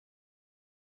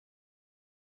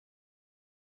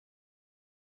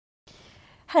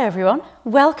Hello everyone,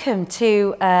 welcome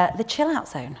to the Chill Out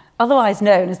Zone, otherwise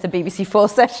known as the BBC4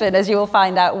 session, as you will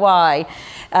find out why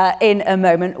in a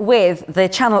moment, with the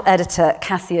channel editor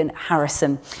Cassian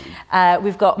Harrison.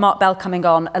 We've got Mark Bell coming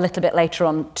on a little bit later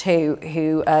on too,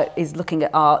 who is looking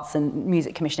at arts and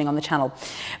music commissioning on the channel.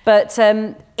 But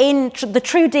in the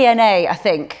true DNA, I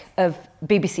think, of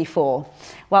BBC4,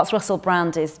 whilst Russell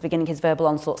Brand is beginning his verbal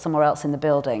onslaught somewhere else in the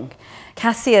building,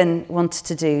 Cassian wanted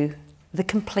to do the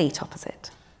complete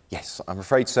opposite. Yes, I'm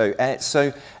afraid so.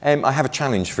 I have a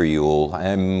challenge for you all.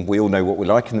 We all know what we're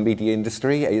like in the media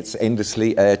industry. It's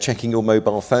endlessly checking your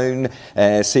mobile phone,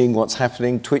 seeing what's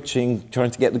happening, twitching,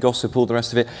 trying to get the gossip, all the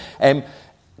rest of it.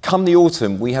 Come the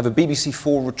autumn, we have a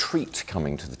BBC4 retreat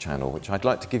coming to the channel, which I'd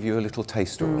like to give you a little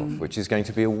taster of, which is going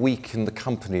to be a week in the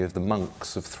company of the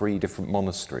monks of 3 different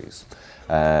monasteries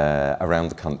around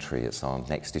the country. It's our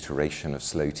next iteration of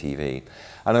Slow TV.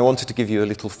 And I wanted to give you a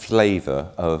little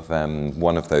flavour of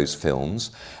one of those films.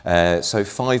 So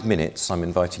 5 minutes I'm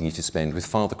inviting you to spend with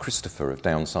Father Christopher of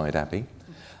Downside Abbey.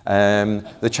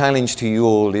 The challenge to you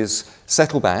all is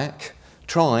settle back,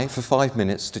 try for 5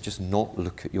 minutes to just not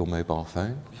look at your mobile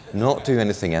phone, not do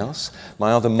anything else.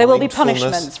 There will be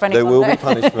punishments for anyone. There will be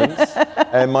punishments.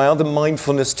 My other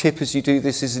mindfulness tip as you do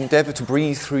this is endeavour to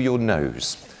breathe through your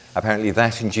nose. Apparently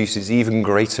that induces even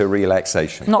greater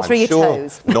relaxation. Not through your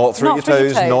toes. Not through your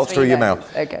toes, not through your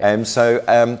mouth.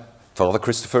 Okay. Father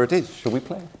Christopher it is. Shall we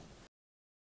play?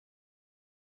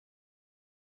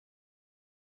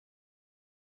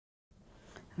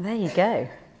 There you go.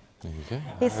 There you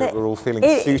go. We're all feeling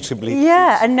suitably.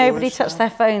 Yeah, and nobody touched their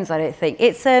phones, I don't think.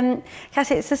 It's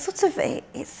Cassie, it's a sort of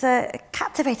it's a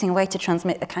captivating way to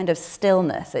transmit a kind of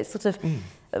stillness. It's sort of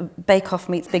Bake Off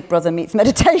meets Big Brother meets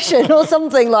meditation or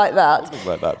something like that.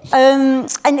 Something like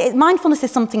that. Mindfulness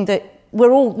is something that we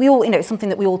all, it's something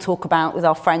that we all talk about with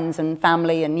our friends and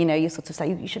family, and you sort of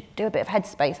say you should do a bit of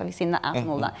headspace. Have you seen that app and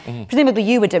all that? Presumably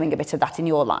you were doing a bit of that in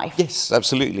your life. Yes,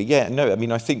 absolutely. Yeah, no, I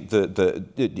mean, I think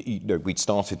that we'd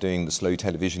started doing the slow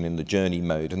television in the journey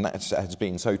mode, and that has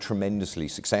been so tremendously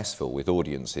successful with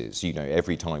audiences.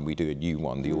 Every time we do a new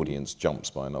one, the audience jumps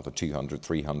by another 200,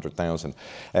 300,000.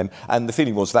 And the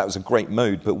feeling was that was a great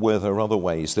mode, but were there other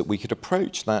ways that we could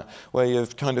approach that way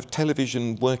of kind of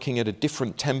television working at a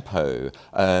different tempo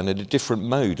and at a different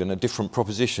mode and a different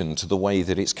proposition to the way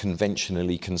that it's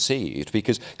conventionally conceived,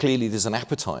 because clearly there's an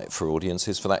appetite for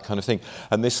audiences for that kind of thing.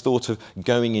 And this thought of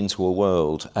going into a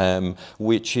world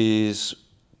which is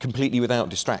completely without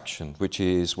distraction, which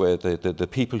is where the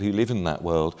people who live in that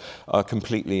world are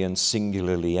completely and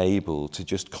singularly able to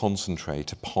just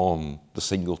concentrate upon the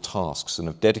single tasks and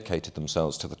have dedicated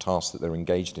themselves to the task that they're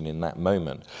engaged in that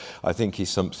moment, I think is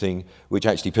something which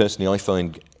actually personally I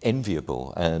find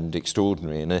enviable and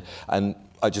extraordinary. And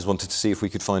I just wanted to see if we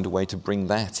could find a way to bring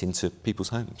that into people's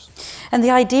homes. And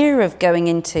the idea of going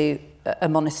into a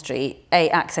monastery,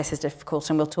 access is difficult,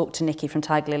 and we'll talk to Nikki from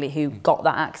Tiger Lily who got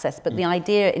that access, but the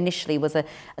idea initially was a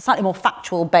slightly more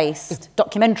factual based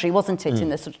documentary, wasn't it, in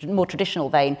the sort of more traditional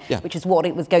vein, which is what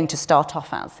it was going to start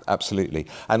off as. Absolutely.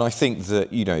 And I think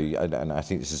that, and I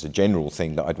think this is a general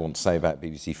thing that I'd want to say about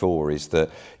BBC4 is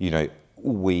that,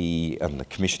 we and the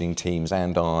commissioning teams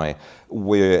and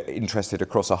we're interested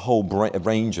across a whole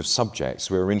range of subjects.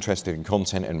 We're interested in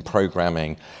content and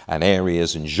programming and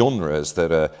areas and genres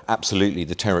that are absolutely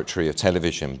the territory of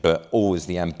television, but always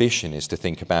the ambition is to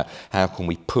think about how can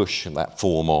we push that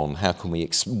form on, how can we,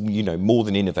 more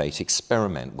than innovate,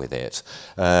 experiment with it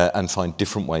and find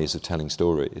different ways of telling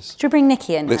stories. Should we bring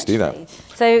Nikki in? Let's do that.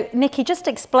 So Nikki, just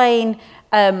explain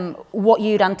what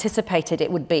you'd anticipated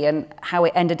it would be and how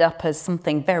it ended up as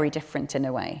something very different in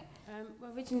a way.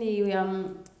 Well, originally,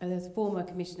 there's a former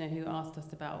commissioner who asked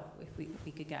us about if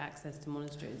we could get access to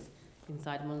monasteries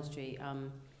inside a monastery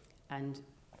and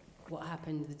what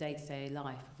happened the day-to-day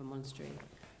life of a monastery.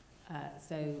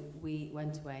 So we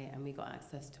went away and we got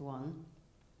access to one.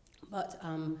 But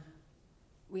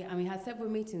we had several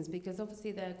meetings because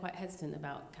obviously they're quite hesitant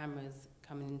about cameras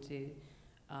coming into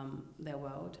their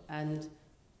world, and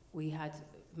we had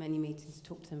many meetings to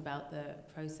talk to them about the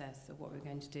process of what we were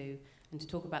going to do and to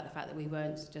talk about the fact that we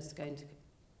weren't just going to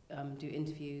do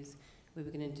interviews. We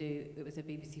were going to it was a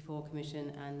BBC4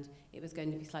 commission and it was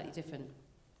going to be slightly different.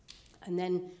 And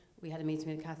then we had a meeting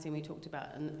with Cassie and we talked about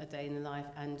a day in the life,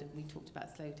 and we talked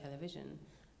about slow television,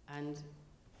 and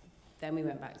then we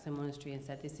went back to the monastery and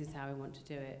said, this is how we want to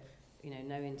do it,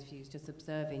 no interviews, just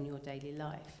observing your daily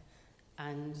life.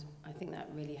 And I think that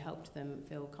really helped them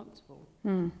feel comfortable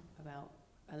about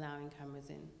allowing cameras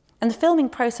in. And the filming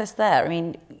process there, I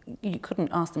mean, you couldn't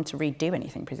ask them to redo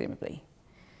anything, presumably?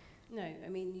 No, I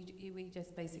mean, we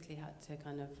just basically had to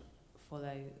kind of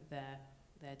follow their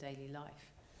their daily life.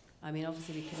 I mean,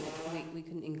 obviously we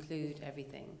couldn't include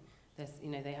everything. There's, you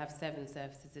know, they have 7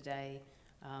 services a day.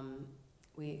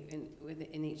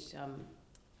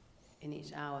 In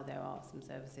each hour there are some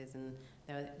services, and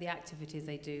the activities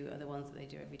they do are the ones that they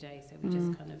do every day. So we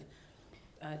just kind of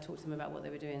talked to them about what they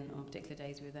were doing on particular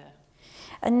days we were there.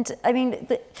 And I mean,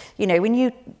 you know, when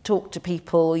you talk to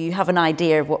people, you have an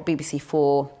idea of what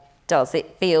BBC4 does.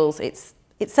 It feels it's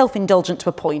self-indulgent to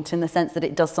a point, in the sense that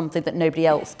it does something that nobody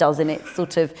else does, and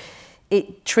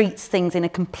it treats things in a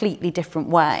completely different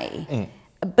way.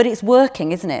 But it's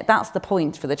working, isn't it? That's the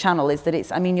point for the channel, is that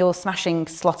it's, I mean, you're smashing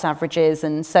slot averages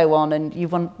and so on, and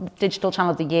you've won Digital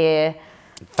Channel of the Year.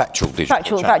 Factual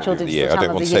digital channel of the year. I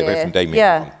don't want to say away from Damien.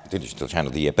 Yeah. Digital channel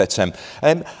of the year, but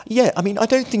yeah, I mean, I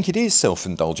don't think it is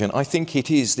self-indulgent. I think it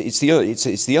is. It's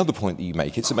the other point that you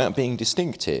make. It's about being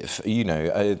distinctive. You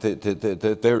know,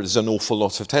 there is an awful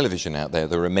lot of television out there.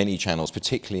 There are many channels,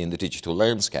 particularly in the digital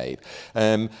landscape,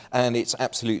 and it's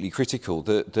absolutely critical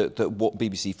that what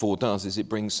BBC4 does is it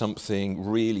brings something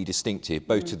really distinctive,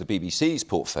 both to the BBC's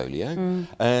portfolio,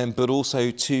 but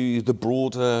also to the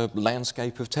broader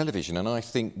landscape of television. And I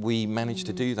think we managed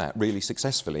to do that really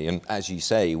successfully. And as you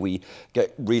say, we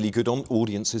get really good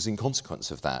audiences in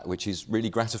consequence of that, which is really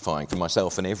gratifying for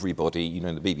myself and everybody, you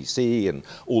know, the BBC and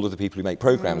all of the people who make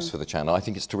programmes for the channel. I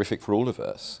think it's terrific for all of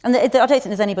us. And I don't think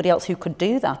there's anybody else who could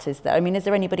do that, is there? I mean, is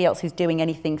there anybody else who's doing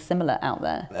anything similar out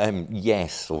there?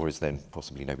 Yes, or is there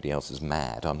possibly nobody else is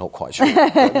mad? I'm not quite sure,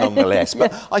 but nonetheless.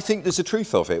 But I think there's a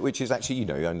truth of it, which is actually, you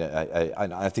know,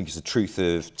 I think it's the truth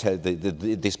of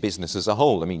this business as a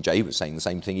whole. I mean, Jay was saying the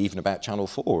same thing even about Channel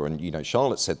 4, and, you know,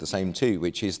 Charlotte said the same too,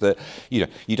 which is that, you know,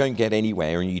 you don't get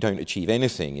anywhere and you don't achieve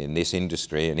anything in this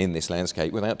industry and in this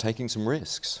landscape without taking some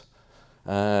risks.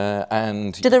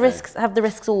 And have the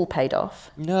risks all paid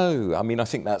off? No, I mean, I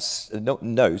think that's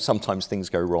no. Sometimes things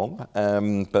go wrong,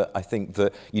 but I think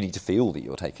that you need to feel that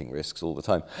you're taking risks all the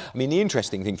time. I mean, the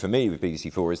interesting thing for me with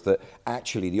BBC4 is that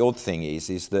actually the odd thing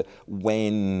is that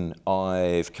when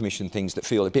I've commissioned things that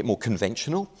feel a bit more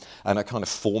conventional and are kind of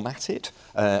formatted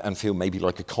and feel maybe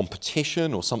like a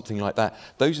competition or something like that,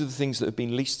 those are the things that have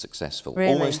been least successful.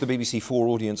 Really? Almost the BBC4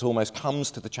 audience almost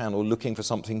comes to the channel looking for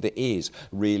something that is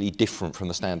really different from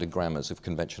the standard grammars of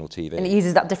conventional TV. And it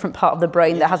uses that different part of the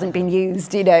brain that hasn't been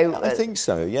used, you know. I think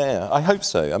so, yeah. I hope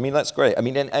so. I mean, that's great. I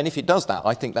mean, and if it does that,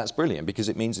 I think that's brilliant, because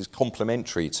it means it's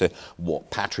complementary to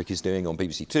what Patrick is doing on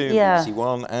BBC Two, BBC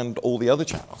One, and all the other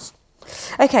channels.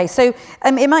 Okay, so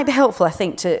it might be helpful, I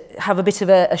think, to have a bit of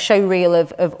a show reel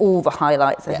of all the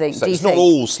highlights, I think. So it's not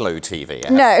all slow TV.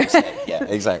 No. Yeah,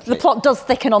 exactly. The plot does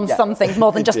thicken on some things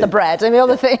more than just the bread. I mean,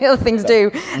 other things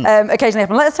do occasionally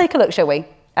happen. Let's take a look, shall we,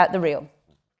 at the reel.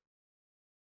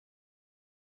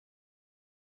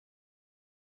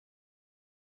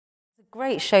 It's a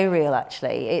great show reel,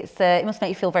 actually. It must make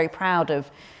you feel very proud of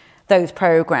those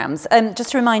programmes.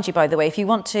 Just to remind you, by the way, if you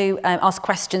want to ask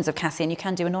questions of Cassian, you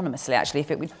can do anonymously, actually, if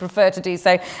it would prefer to do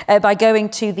so, by going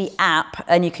to the app,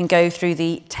 and you can go through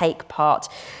the Take Part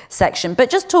section. But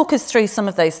just talk us through some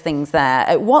of those things there.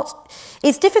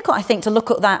 It's difficult, I think, to look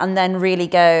at that and then really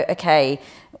go, okay,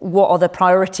 what are the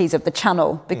priorities of the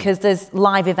channel? Because there's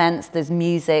live events, there's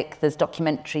music, there's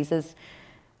documentaries, there's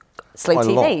slow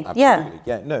TV.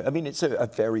 Yeah, no, I mean, it's a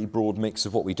very broad mix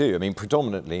of what we do. I mean,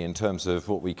 predominantly in terms of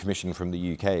what we commission from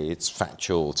the UK, it's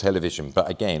factual television.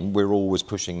 But again, we're always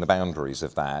pushing the boundaries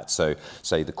of that. So,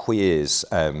 say the queers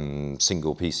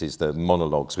single pieces, the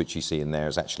monologues, which you see in there,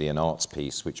 is actually an arts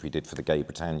piece, which we did for the Gay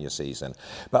Britannia season.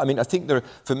 But I mean, I think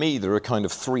for me, there are kind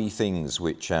of three things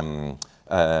which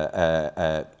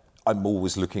I'm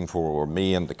always looking for, or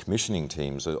me and the commissioning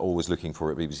teams are always looking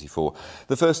for at BBC4.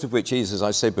 The first of which is, as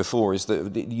I said before, is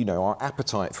that, you know, our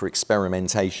appetite for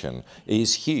experimentation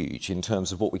is huge in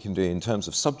terms of what we can do in terms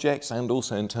of subjects and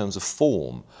also in terms of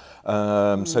form.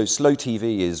 So slow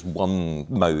TV is one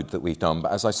mode that we've done,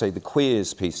 but as I say, the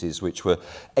queers pieces, which were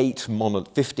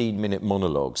 15-minute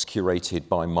monologues curated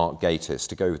by Mark Gatiss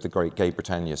to go with the great Gay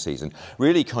Britannia season,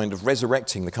 really kind of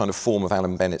resurrecting the kind of form of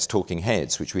Alan Bennett's Talking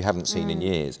Heads, which we haven't seen in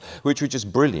years, which were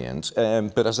just brilliant.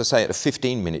 But as I say, at a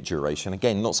 15-minute duration,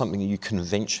 again, not something you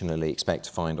conventionally expect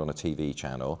to find on a TV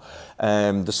channel.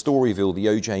 The Storyville, the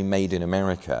OJ Made in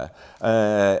America,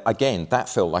 again, that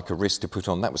felt like a risk to put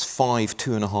on. That was 5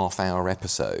 2.5-hour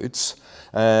episodes,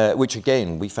 which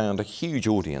again we found a huge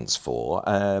audience for,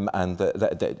 and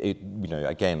it, you know,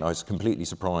 again, I was completely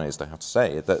surprised, I have to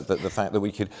say, that the fact that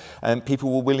we could,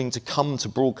 people were willing to come to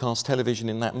broadcast television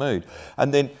in that mode.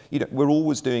 And then, you know, we're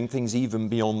always doing things even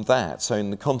beyond beyond that. So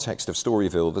in the context of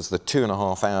Storyville, there's the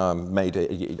 2.5-hour made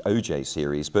OJ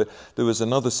series, but there was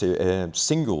another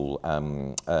single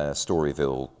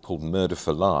Storyville called Murder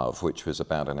for Love, which was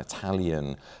about an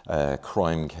Italian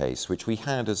crime case, which we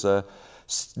had as a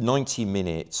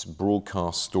 90-minute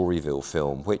broadcast Storyville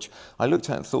film, which I looked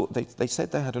at and thought they said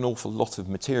they had an awful lot of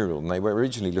material, and they were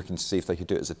originally looking to see if they could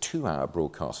do it as a 2-hour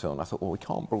broadcast film. I thought, well, we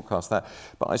can't broadcast that.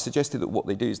 But I suggested that what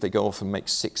they do is they go off and make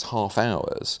 6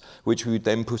 half-hours, which we would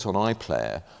then put on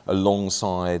iPlayer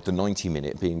alongside the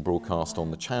 90-minute being broadcast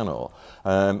on the channel.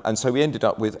 And so we ended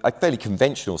up with a fairly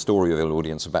conventional Storyville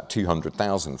audience of about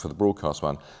 200,000 for the broadcast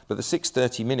one, but the 6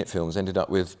 30-minute films ended up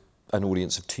with an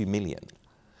audience of 2 million.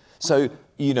 So,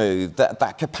 you know,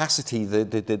 that capacity,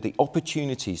 the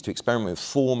opportunities to experiment with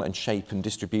form and shape and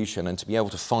distribution and to be able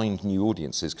to find new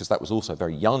audiences, because that was also a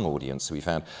very young audience that we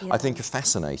found, I think are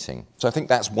fascinating. So I think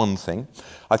that's one thing.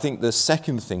 I think the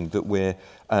second thing that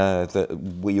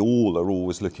we all are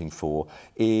always looking for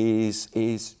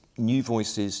is new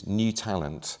voices, new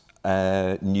talent.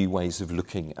 New ways of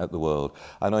looking at the world.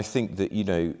 And I think that, you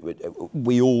know,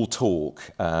 we all talk,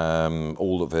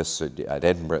 all of us at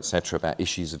Edinburgh, etc., about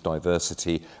issues of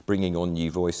diversity, bringing on new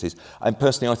voices. And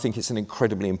personally, I think it's an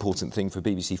incredibly important thing for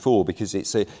BBC4, because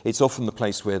it's often the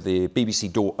place where the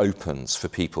BBC door opens for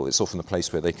people. It's often the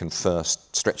place where they can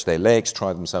first stretch their legs,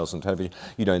 try themselves on television,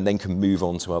 you know, and then can move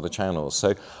on to other channels.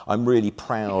 So I'm really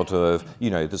proud of,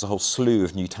 you know, there's a whole slew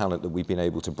of new talent that we've been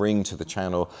able to bring to the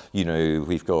channel. You know,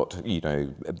 we've got, you know,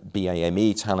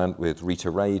 BAME talent with Rita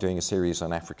Ray doing a series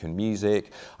on African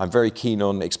music. I'm very keen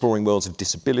on exploring worlds of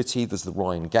disability. There's the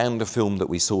Ryan Gander film that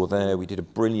we saw there. We did a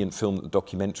brilliant film that the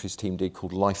documentaries team did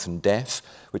called Life and Death,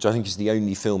 which I think is the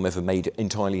only film ever made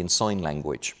entirely in sign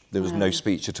language. There was no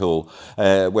speech at all,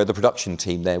 where the production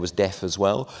team there was deaf as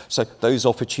well. So those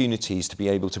opportunities to be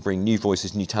able to bring new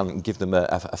voices, new talent, and give them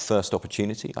a first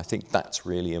opportunity, I think that's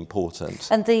really important.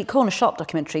 And the Corner Shop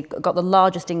documentary got the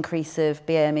largest increase of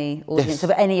BME audience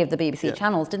of any of the BBC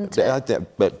channels, didn't it?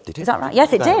 But did it? Is that right?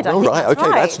 Yes, it did. Oh, right, okay,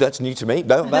 right. that's new to me.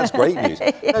 No, that's great news.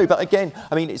 No, but again,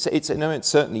 I mean, it's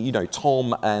certainly, you know,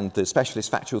 Tom and the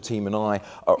specialist factual team and I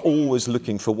are always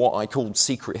looking for what I call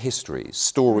secret histories,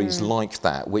 stories like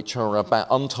that, which are about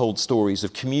untold stories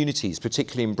of communities,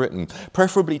 particularly in Britain,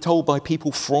 preferably told by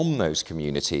people from those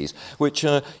communities, which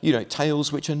are, you know,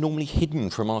 tales which are normally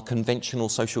hidden from our conventional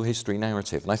social history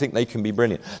narrative. And I think they can be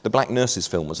brilliant. The Black Nurses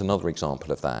film was another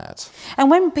example of that.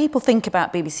 And when people think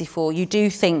about BBC4, you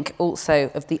do think also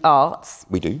of the arts.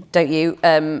 We do. Don't you?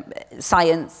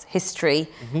 Science, history,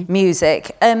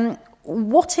 music.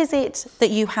 What is it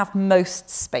that you have most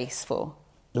space for?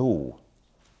 Oh.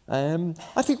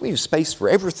 I think we have space for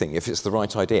everything if it's the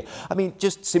right idea. I mean,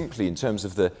 just simply in terms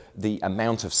of the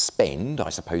amount of spend, I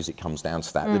suppose it comes down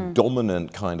to that. The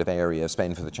dominant kind of area of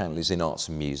spend for the channel is in arts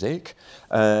and music,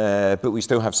 but we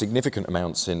still have significant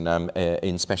amounts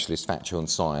in specialist factual and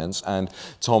science. And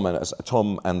Tom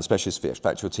and the specialist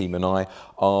factual team and I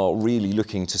are really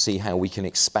looking to see how we can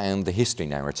expand the history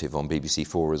narrative on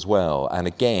BBC4 as well. And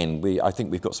again, I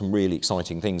think we've got some really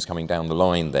exciting things coming down the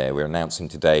line there. We're announcing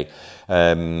today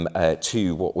 2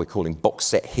 what we're calling box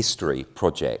set history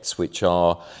projects, which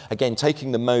are, again,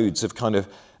 taking the modes of kind of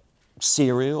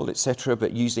serial, etc.,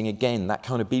 but using again that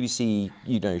kind of BBC,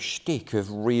 you know, shtick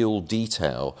of real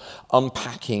detail,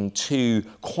 unpacking 2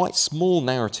 quite small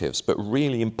narratives but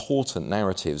really important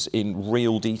narratives in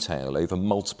real detail over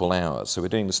multiple hours. So we're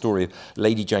doing the story of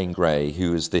Lady Jane Grey,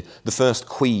 who was the first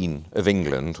Queen of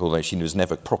England, although she was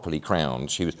never properly crowned.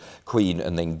 She was Queen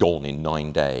and then gone in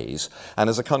 9 days. And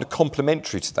as a kind of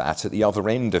complementary to that, at the other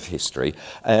end of history,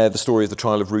 the story of the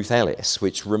trial of Ruth Ellis,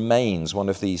 which remains one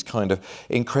of these kind of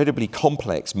incredibly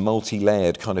complex,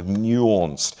 multi-layered, kind of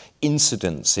nuanced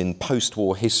incidents in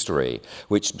post-war history,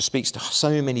 which speaks to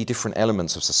so many different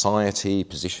elements of society,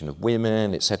 position of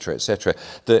women, etc.,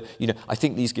 that, you know, I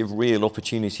think these give real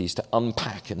opportunities to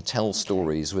unpack and tell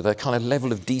stories with a kind of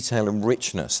level of detail and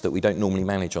richness that we don't normally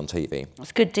manage on TV.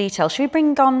 That's good detail. Should we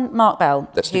bring on Mark Bell,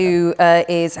 who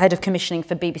is Head of Commissioning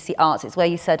for BBC Arts? It's where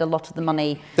you said a lot of the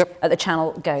money at the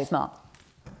channel goes. Mark,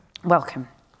 welcome.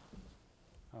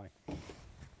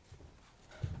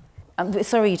 I'm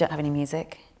sorry you don't have any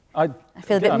music. I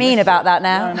feel a bit mean about that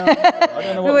now. No, I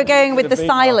don't know we were going with the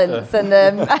silence and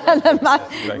the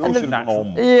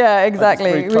yeah,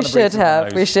 exactly. We should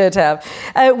have. We should have.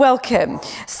 Welcome.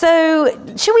 So,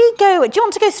 should we go? Do you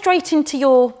want to go straight into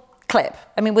your clip?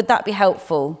 I mean, would that be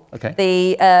helpful? Okay.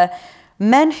 The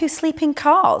Men Who Sleep in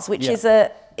Cars, which is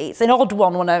it's an odd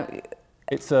one.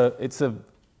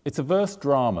 It's a verse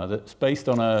drama that's based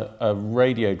on a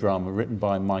radio drama written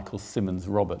by Michael Simmons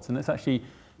Roberts, and it's actually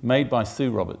made by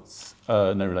Sue Roberts,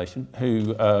 no relation,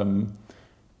 who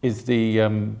she's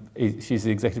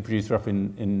the executive producer up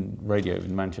in radio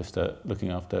in Manchester,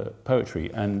 looking after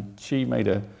poetry, and she made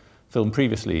a film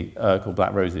previously called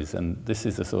Black Roses, and this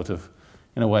is a sort of,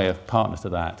 in a way, a partner to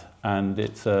that, and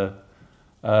it's a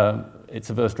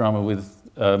verse drama with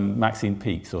Maxine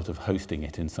Peake sort of hosting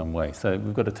it in some way. So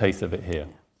we've got a taste of it here.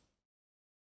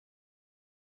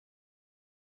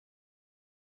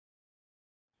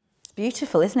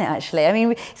 Beautiful, isn't it, actually? I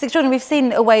mean, it's extraordinary. We've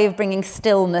seen a way of bringing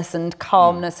stillness and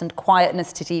calmness and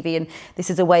quietness to TV, and this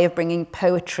is a way of bringing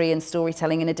poetry and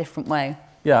storytelling in a different way.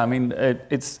 Yeah, I mean,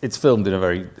 it's filmed in a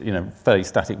very, fairly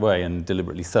static way, and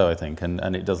deliberately so, I think,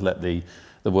 and it does let the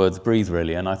words breathe,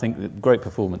 really, and I think that great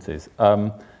performances.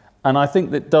 And I think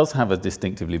that does have a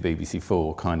distinctively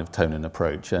BBC4 kind of tone and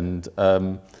approach, and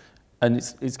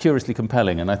it's curiously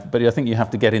compelling, but I think you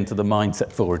have to get into the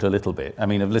mindset for it a little bit. I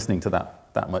mean, of listening to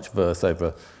that much verse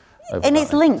over and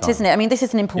it's linked, isn't it? I mean, this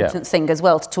is an important thing as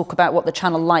well, to talk about what the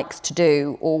channel likes to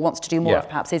do, or wants to do more of,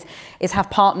 perhaps, is have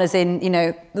partners in,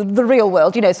 the real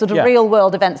world, sort of real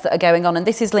world events that are going on, and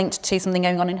this is linked to something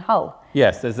going on in Hull.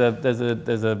 Yes, there's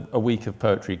a week of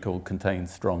poetry called Contain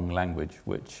Strong Language,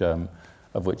 which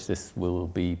of which this will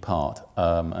be part,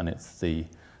 and it's the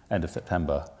end of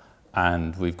September.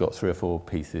 And we've got 3 or 4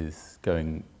 pieces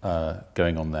going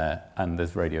on there, and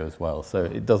there's radio as well. So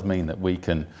it does mean that we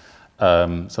can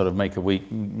sort of make a week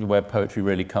where poetry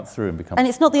really cuts through and becomes... And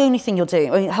it's not the only thing you're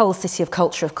doing. I mean, Hull City of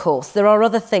Culture, of course. There are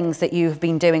other things that you've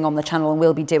been doing on the channel and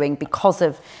will be doing because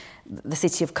of the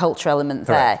City of Culture element.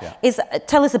 Correct, there.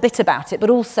 Tell us a bit about it, but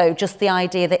also just the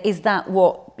idea that, is that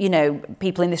what,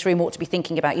 people in this room ought to be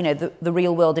thinking about, the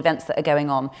real world events that are going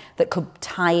on that could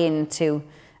tie into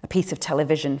a piece of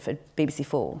television for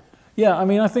BBC4? Yeah, I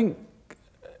mean, I think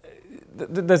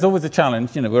there's always a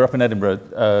challenge. We're up in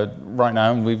Edinburgh right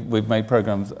now, and we've made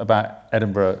programmes about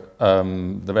Edinburgh,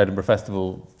 the Edinburgh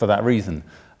Festival, for that reason.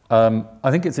 I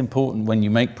think it's important when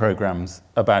you make programmes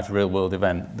about a real-world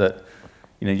event that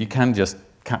you can just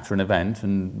capture an event,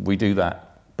 and we do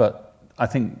that. But I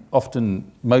think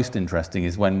often most interesting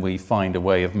is when we find a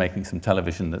way of making some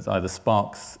television that either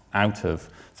sparks out of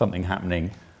something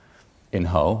happening in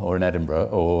Hull or in Edinburgh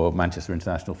or Manchester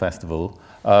International Festival,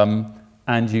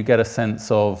 and you get a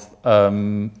sense of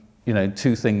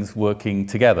two things working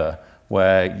together,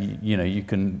 where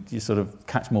you sort of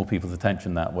catch more people's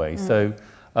attention that way. So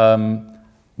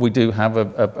we do have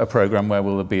a programme where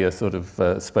will be a sort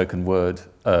of spoken word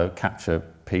capture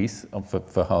piece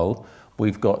for Hull.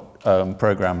 We've got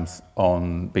programmes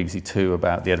on BBC Two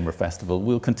about the Edinburgh Festival.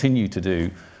 We'll continue to do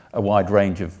a wide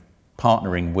range of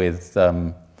partnering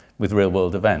with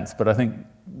real-world events, but I think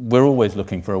we're always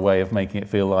looking for a way of making it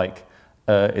feel like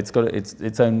it's got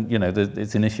its own,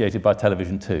 it's initiated by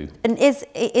television too. And is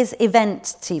event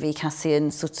TV,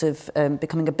 Cassian, sort of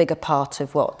becoming a bigger part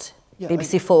of what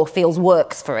BBC4 feels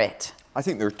works for it? I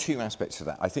think there are 2 aspects to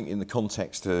that. I think in the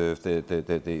context of the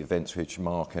events which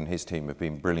Mark and his team have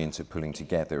been brilliant at pulling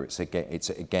together, it's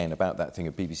again about that thing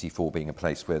of BBC4 being a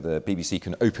place where the BBC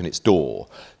can open its door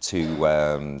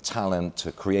to talent,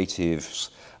 to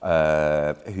creatives,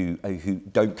 who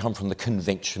don't come from the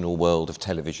conventional world of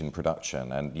television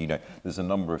production. And there's a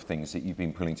number of things that you've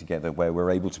been pulling together where we're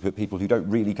able to put people who don't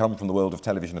really come from the world of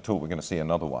television at all. We're going to see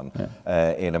another one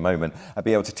in a moment, and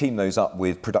be able to team those up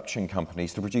with production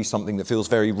companies to produce something that feels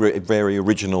very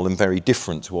original and very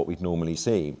different to what we'd normally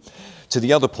see. To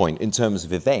the other point, in terms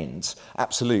of events,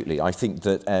 absolutely. I think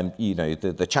that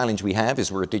the challenge we have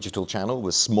is we're a digital channel.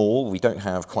 We're small. We don't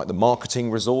have quite the marketing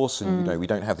resource, and we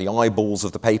don't have the eyeballs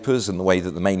of the papers in the way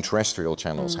that the main terrestrial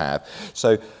channels have.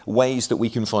 So ways that we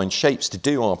can find shapes to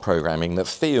do our programming that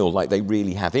feel like they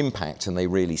really have impact and they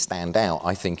really stand out,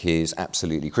 I think, is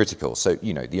absolutely critical. So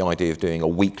the idea of doing a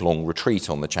week-long retreat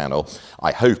on the channel,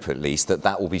 I hope at least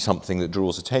that will be something that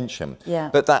draws attention. Yeah.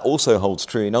 But that also holds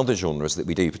true in other genres that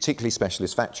we do, particularly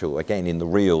specialist factual. Again, in the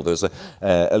real, there's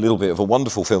a little bit of a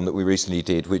wonderful film that we recently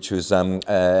did, which was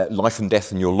Life and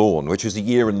Death in Your Lawn, which was a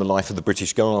year in the life of the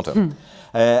British Garden.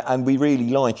 And we really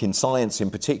like, in science in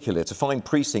particular, to find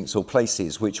precincts or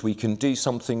places which we can do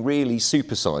something really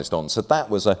supersized on. So that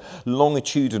was a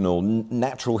longitudinal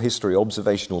natural history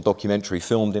observational documentary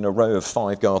filmed in a row of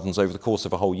 5 gardens over the course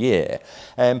of a whole year.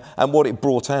 And what it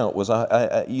brought out was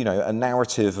a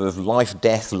narrative of life,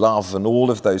 death, love, and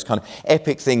all of those kind of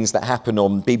epic things that happen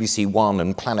on BBC One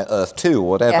and Planet Earth 2 or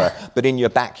whatever, but in your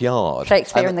backyard.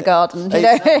 Shakespeare in the garden, you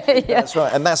know. That's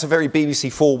right, and that's a very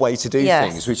BBC 4 way to do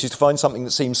things, which is to find something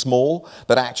that seems small,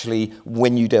 but actually,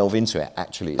 when you delve into it,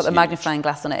 actually it's Put the magnifying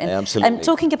glass on it. Absolutely.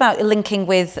 Talking about linking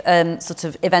with sort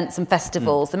of events and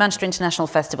festivals, the Manchester International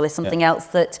Festival is something else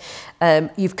that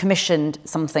you've commissioned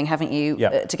something, haven't you,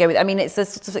 to go with? I mean, it's a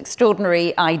sort of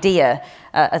extraordinary idea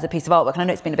as a piece of artwork, and I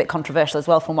know it's been a bit controversial as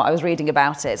well from what I was reading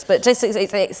about it, but just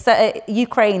it's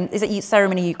Ukraine, is it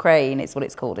Ceremony Ukraine, it's what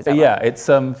it's called, is that right? It's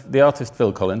the artist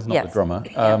Phil Collins, not the drummer,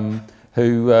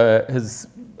 who has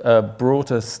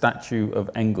brought a statue of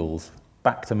Engels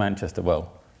back to Manchester.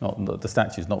 Well, the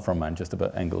statue's not from Manchester,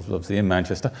 but Engels was obviously in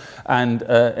Manchester, and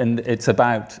it's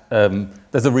about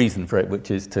there's a reason for it,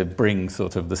 which is to bring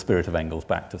sort of the spirit of Engels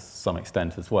back to some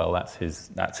extent as well. That's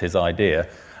his idea,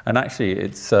 and actually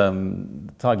it's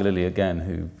Tiger Lily again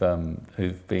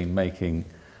who've been making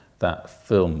that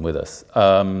film with us.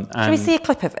 Can we see a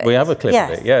clip of it? We have a clip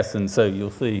of it, yes, and so you'll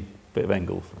see a bit of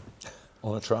Engels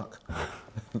on a truck.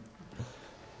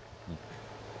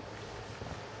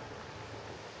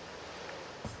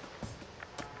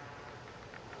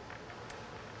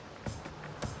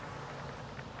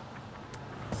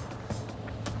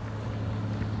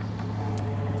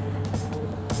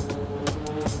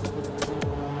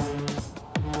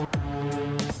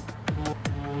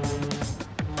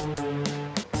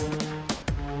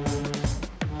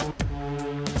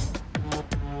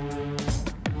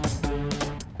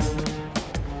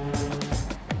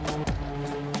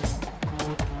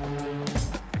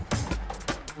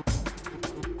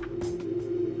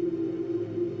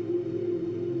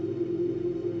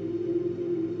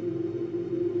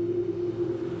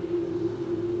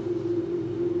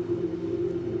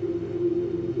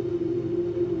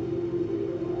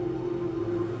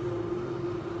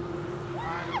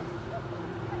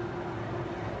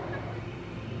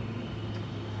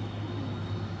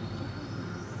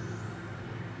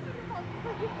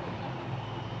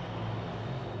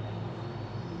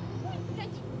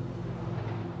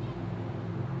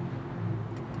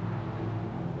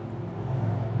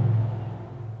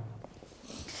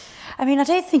 I mean, I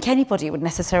don't think anybody would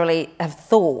necessarily have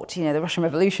thought, you know, the Russian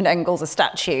Revolution, Engels, a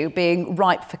statue, being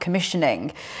ripe for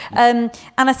commissioning. And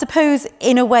I suppose,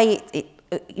 in a way,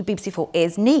 BBC4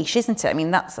 is niche, isn't it? I mean,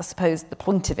 that's, I suppose, the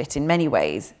point of it in many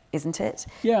ways, isn't it?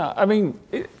 Yeah, I mean,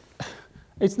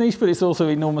 it's niche, but it's also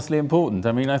enormously important.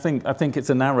 I mean, I think it's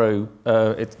a narrow,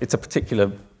 it's a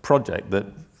particular project that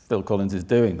Phil Collins is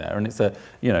doing there, and it's a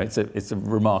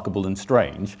remarkable and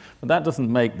strange, but that doesn't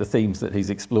make the themes that he's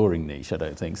exploring niche, I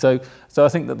don't think. So I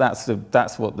think that's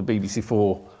what the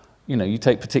BBC4, you know, you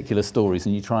take particular stories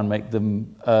and you try and make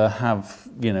them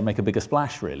make a bigger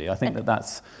splash, really. I think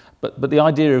that's, but the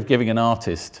idea of giving an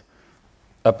artist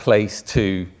a place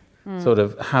to sort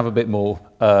of have a bit more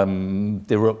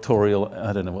directorial,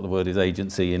 I don't know what the word is,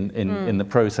 agency in the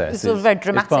process. It's sort of very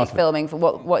dramatic filming for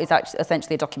what is actually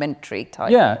essentially a documentary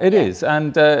type. Yeah, it is,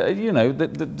 and you know,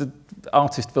 the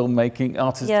artist filmmaking,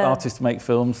 artists make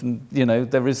films, and you know,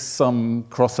 there is some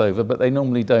crossover, but they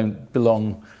normally don't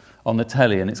belong on the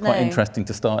telly, and it's quite interesting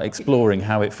to start exploring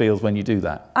how it feels when you do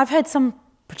that. I've heard some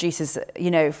producers, you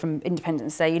know, from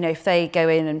independents say, you know, if they go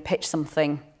in and pitch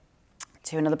something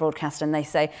to another broadcaster and they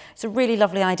say, it's a really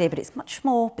lovely idea, but it's much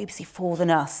more BBC4 than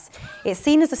us. It's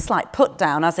seen as a slight put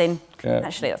down, as in,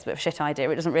 actually, that's a bit of a shit idea.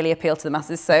 It doesn't really appeal to the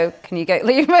masses, so can you go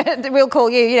leave it? We'll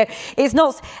call you, you know. It's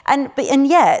not, and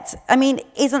yet, I mean,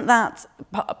 isn't that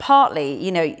partly,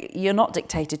 you know, you're not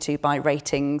dictated to by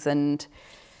ratings and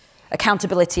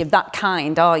accountability of that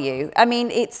kind, are you? I mean,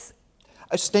 it's,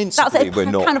 ostensibly we're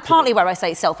not. That's kind of partly where I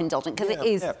say self-indulgent, because it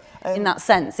is, in that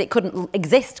sense, it couldn't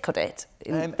exist, could it?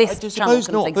 This channel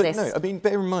couldn't exist. But no, I mean,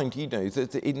 bear in mind, you know,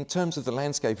 that in terms of the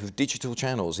landscape of digital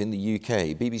channels in the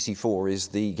UK, BBC4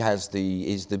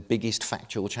 is the biggest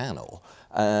factual channel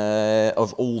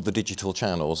of all the digital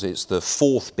channels. It's the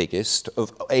fourth biggest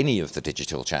of any of the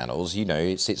digital channels. You know,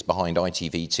 it sits behind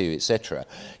ITV2, etc.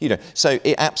 You know, so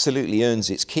it absolutely earns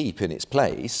its keep in its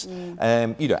place.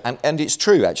 You know, and it's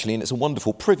true actually, and it's a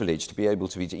wonderful privilege to be able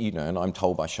to be, you know, and I'm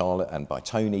told by Charlotte and by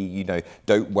Tony, you know,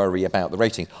 don't worry about the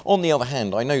ratings. On the other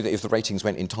hand, I know that if the ratings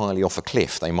went entirely off a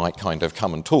cliff, they might kind of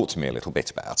come and talk to me a little bit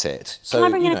about it. So, can I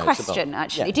bring in a question,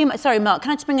 actually? Yeah. Sorry, Mark,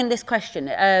 can I just bring in this question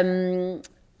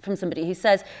from somebody who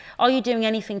says, are you doing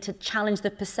anything to challenge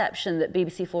the perception that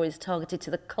BBC4 is targeted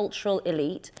to the cultural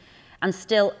elite and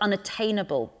still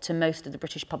unattainable to most of the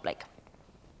British public?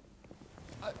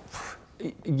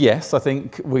 Yes, I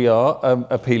think we are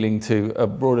appealing to a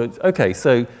broader... OK,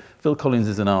 so Phil Collins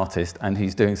is an artist and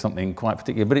he's doing something quite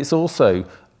particular, but it's also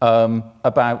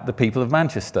about the people of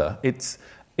Manchester. It's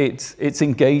it's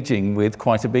engaging with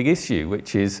quite a big issue,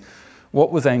 which is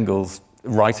what was Engels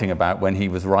writing about when he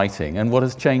was writing, and what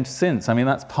has changed since. I mean,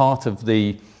 that's part of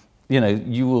the,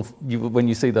 you will when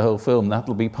you see the whole film,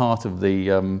 that'll be part of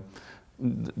the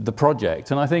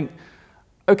project. And I think,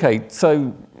 okay,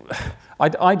 so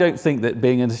I don't think that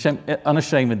being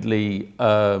unashamedly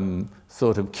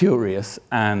sort of curious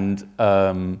and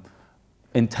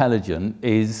intelligent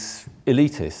is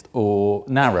elitist or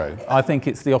narrow. I think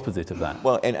it's the opposite of that.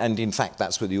 Well, and in fact,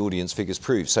 that's what the audience figures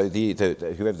prove. So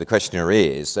whoever the questioner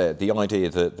is, the idea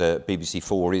that the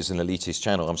BBC4 is an elitist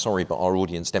channel, I'm sorry, but our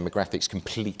audience demographics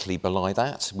completely belie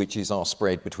that, which is our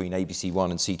spread between ABC1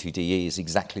 and C2DE is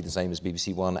exactly the same as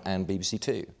BBC1 and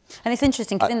BBC2. And it's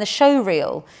interesting because in the show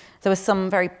reel, there was some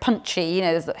very punchy,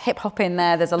 there's hip hop in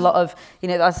there. There's a lot of,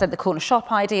 as I said, the corner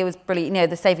shop idea was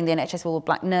brilliant. The saving the NHS with all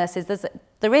black nurses.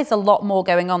 There is a lot more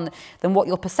going on than what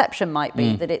your perception might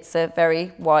be. That it's a very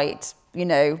white,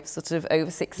 sort of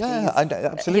over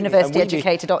 60s, university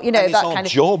educated, that kind of. It's our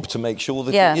job to make sure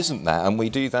that it isn't that, and we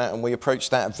do that, and we approach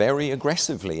that very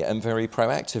aggressively and very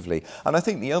proactively. And I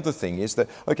think the other thing is that,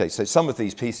 okay, so some of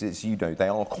these pieces, they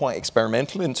are quite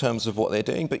experimental in terms of what they're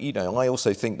doing, but I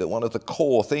also think that one of the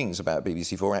core things about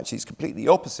BBC4 actually is completely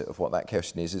opposite of what that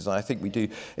question is I think we do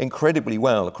incredibly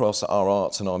well across our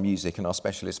arts and our music and our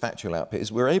specialist factual output,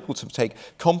 is we're able to take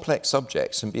complex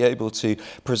subjects and be able to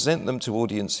present them to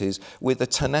audiences with a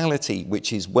tonality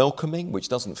which is welcoming, which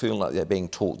doesn't feel like they're being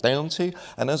talked down to.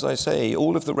 And as I say,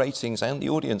 all of the ratings and the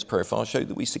audience profile show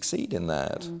that we succeed in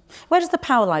that. Where does the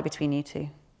power lie between you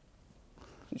two?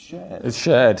 It's shared. It's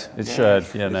shared. It's shared.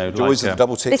 Yeah, no. Joys of the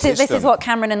double tick system. This is what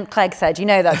Cameron and Clegg said. You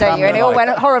know that, don't you? And it all went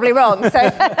horribly wrong. So.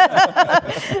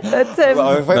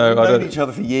 Well, we've known each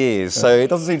other for years, so it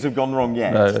doesn't seem to have gone wrong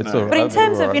yet. No, it's all right. But in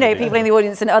terms of people in the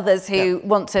audience and others who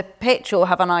want to pitch or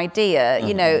have an idea,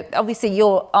 obviously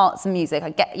you're arts and music. I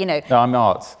get, No, I'm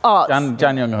arts. Arts. Jan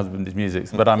Younghusband is music,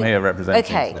 but I'm here representing.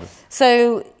 Okay.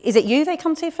 So is it you they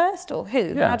come to first, or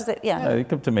who? Yeah. How does it? Yeah. No, they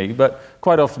come to me, but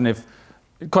quite often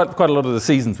Quite a lot of the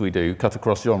seasons we do cut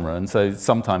across genre, and so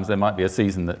sometimes there might be a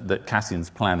season that Cassian's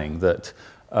planning that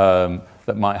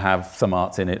might have some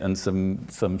arts in it and some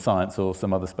science or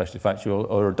some other special factual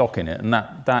or a doc in it, and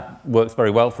that works very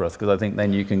well for us because I think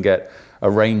then you can get a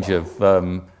range of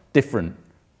different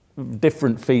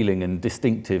feeling and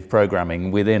distinctive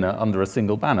programming under a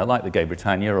single banner, like the Gay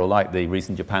Britannia or like the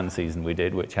recent Japan season we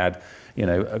did, which had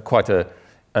quite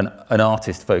an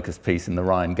artist-focused piece in the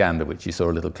Ryan Gander, which you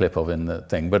saw a little clip of in the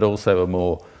thing, but also a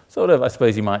more sort of, I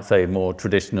suppose you might say, more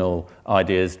traditional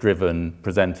ideas-driven,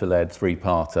 presenter-led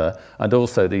three-parter, and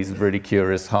also these really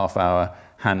curious half-hour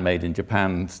handmade in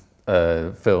Japan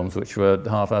films, which were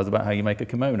half hours about how you make a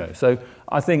kimono. So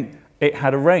I think it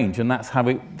had a range, and that's how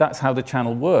the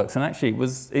channel works. And actually,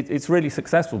 it's really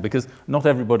successful because not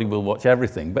everybody will watch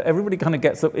everything, but everybody kind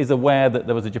of is aware that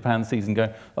there was a Japan season going.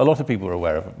 A lot of people are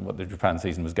aware of what the Japan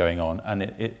season was going on, and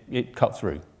it cut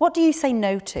through. What do you say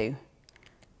no to?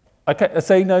 I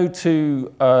say no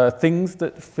to things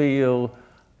that feel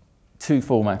too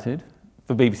formatted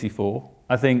for BBC4.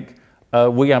 I think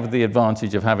we have the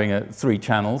advantage of having 3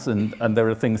 channels, and there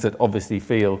are things that obviously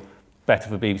feel better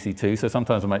for BBC Two, so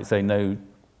sometimes I might say no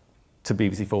to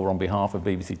BBC Four on behalf of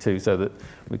BBC Two so that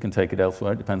we can take it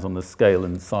elsewhere. It depends on the scale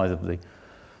and size of the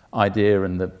idea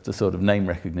and the sort of name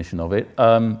recognition of it.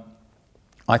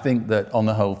 I think that on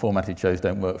the whole formatted shows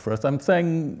don't work for us. I'm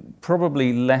saying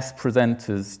probably less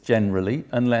presenters generally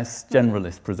and less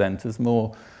generalist presenters,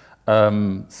 more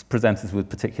presenters with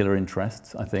particular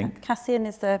interests, I think. Cassian,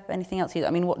 is there anything else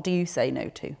what do you say no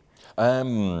to?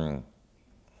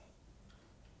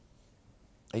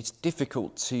 It's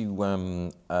difficult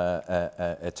to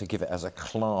give it as a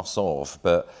class of,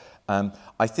 but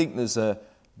I think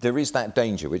there is that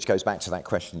danger, which goes back to that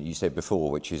question that you said before,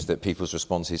 which is that people's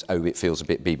response is, oh, it feels a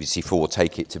bit BBC4,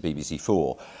 take it to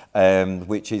BBC4,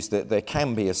 which is that there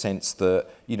can be a sense that,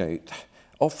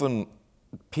 often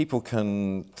people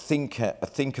can think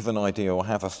of an idea or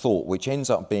have a thought which ends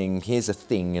up being, here's a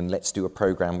thing and let's do a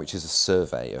programme which is a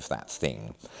survey of that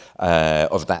thing,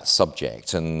 of that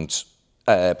subject. And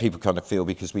people kind of feel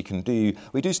because we do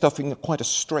stuff in quite a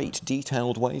straight,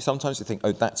 detailed way. Sometimes they think,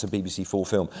 oh, that's a BBC4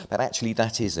 film, but actually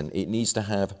that isn't. It needs to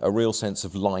have a real sense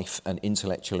of life and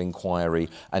intellectual inquiry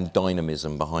and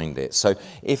dynamism behind it. So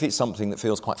if it's something that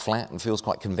feels quite flat and feels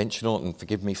quite conventional and,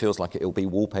 forgive me, feels like it'll be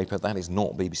wallpaper, that is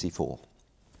not BBC4.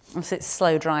 So it's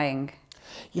slow drying.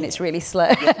 and it's really slow.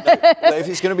 No, if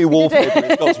it's going to be wallpaper,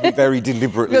 it's got to be very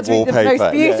deliberately It's got to be wallpaper. the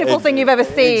most beautiful thing you've ever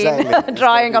seen, exactly.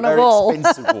 drying on a wall.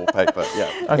 Expensive wallpaper.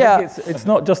 I think it's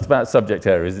not just about subject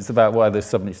areas, it's about why the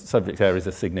subject areas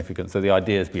are significant. So the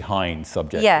ideas behind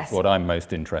subjects is what I'm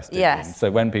most interested in.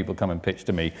 So when people come and pitch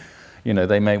to me, you know,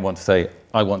 they may want to say,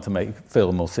 I want to make a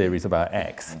film or series about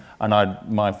X. And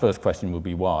my first question would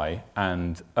be why,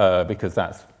 and because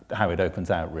that's how it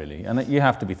opens out, really. And you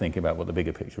have to be thinking about what the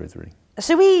bigger picture is, really.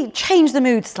 Shall we change the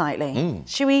mood slightly?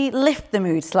 Shall we lift the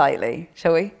mood slightly,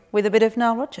 shall we? With a bit of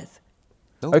Nile Rodgers.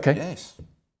 Oh, okay. Yes.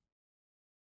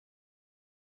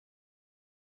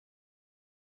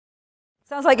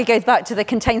 Sounds like it goes back to the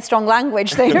contain strong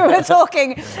language thing we were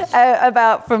talking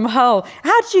about from Hull.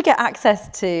 How did you get access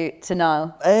to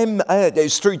Niall?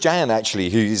 It's through Jan, actually,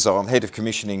 who's our head of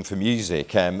commissioning for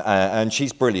music, and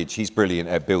she's brilliant. She's brilliant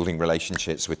at building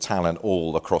relationships with talent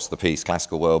all across the piece,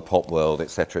 classical world, pop world,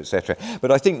 etc., etc.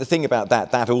 But I think the thing about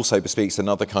that also bespeaks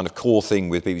another kind of core thing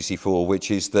with BBC4,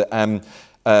 which is that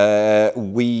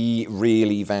we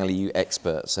really value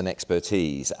experts and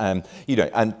expertise. You know,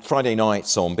 and Friday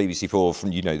nights on BBC4, from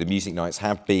the music nights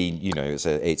have been,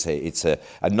 it's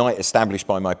a night established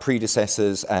by my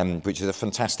predecessors, which is a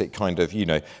fantastic kind of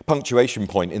punctuation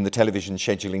point in the television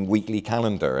scheduling weekly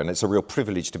calendar, and it's a real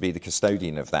privilege to be the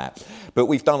custodian of that. But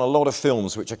we've done a lot of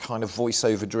films which are kind of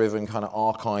voiceover driven, kind of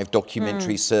archive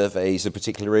documentary surveys of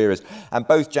particular eras, and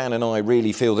both Jan and I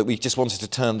really feel that we just wanted to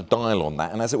turn the dial on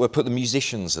that, and as it were, put the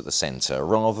musicians at the centre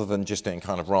rather than just doing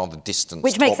kind of rather distant.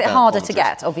 Which makes it harder to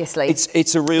get, obviously.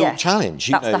 It's a real challenge.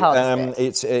 That's the hardest bit.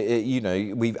 It's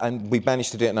we've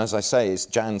managed to do it, and as I say,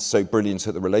 Jan's so brilliant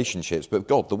at the relationships. But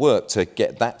God, the work to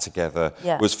get that together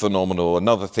was phenomenal.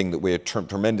 Another thing that we're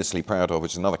tremendously proud of,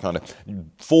 which is another kind of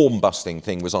form-busting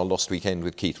thing, was our Lost Weekend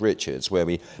with Keith Richards, where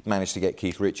we managed to get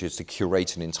Keith Richards to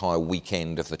curate an entire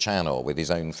weekend of the channel with his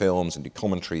own films and do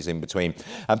commentaries in between,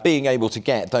 and being able to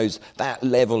get that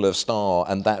level of star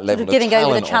and that level of giving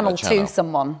over the channel to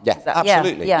someone. Yeah,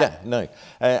 absolutely.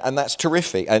 And that's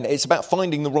terrific. And it's about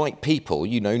finding the right people.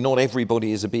 Not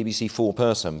everybody is a BBC4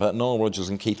 person, but Nile Rodgers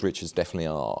and Keith Richards definitely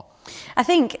are. I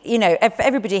think, for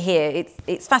everybody here,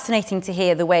 it's fascinating to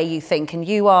hear the way you think, and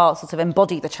you are sort of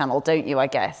embody the channel, don't you, I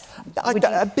guess?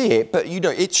 A bit, but,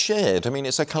 it's shared. I mean,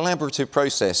 it's a collaborative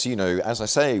process, as I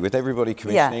say, with everybody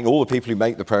commissioning, all the people who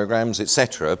make the programmes,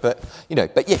 etc. But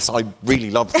yes, I really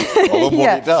love the channel and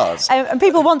what it does. And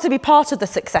people want to be part of the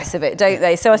success of it, don't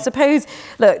they? So I suppose,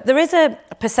 look, there is a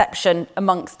perception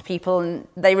amongst people, and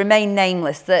they remain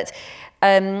nameless, that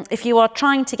if you are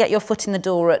trying to get your foot in the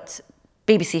door at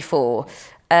BBC4,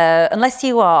 unless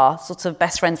you are sort of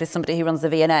best friends with somebody who runs the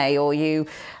V&A, or you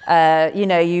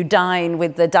dine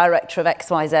with the director of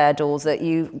XYZ, or that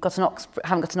you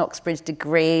haven't got an Oxbridge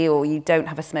degree, or you don't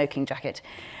have a smoking jacket,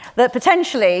 that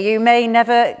potentially you may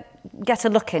never get a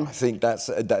look in. I think that's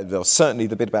certainly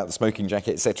the bit about the smoking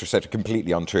jacket, etc.,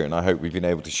 completely untrue, and I hope we've been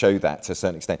able to show that to a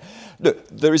certain extent. Look,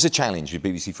 there is a challenge with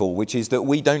BBC4, which is that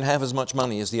we don't have as much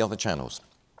money as the other channels.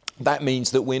 That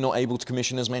means that we're not able to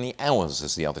commission as many hours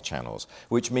as the other channels,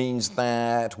 which means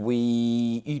that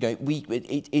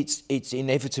it's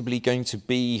inevitably going to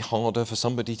be harder for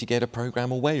somebody to get a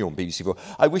programme away on BBC4.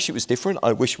 I wish it was different.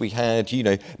 I wish we had,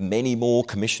 many more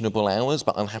commissionable hours,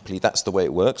 but unhappily that's the way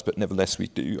it works. But nevertheless, we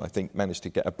do, I think, manage to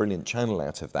get a brilliant channel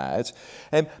out of that.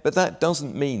 But that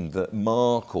doesn't mean that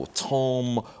Mark or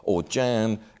Tom or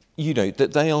Jan,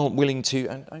 that they aren't willing to,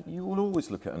 and you will always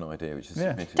look at an idea which is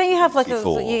submitted. Don't you have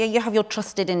you have your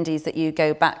trusted indies that you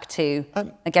go back to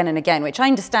again and again, which I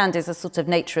understand is a sort of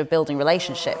nature of building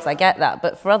relationships. I get that,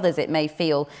 but for others it may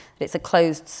feel that it's a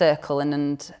closed circle,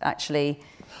 and actually,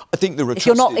 I think there are if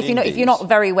you're not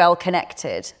very well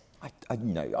connected. I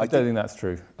don't think that's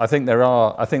true. I think there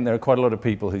are quite a lot of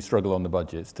people who struggle on the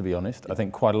budgets, to be honest. I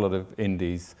think quite a lot of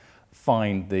indies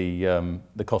find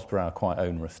the cost per hour quite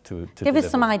onerous to give us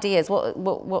some ideas.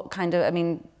 What kind of, I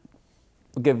mean,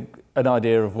 give an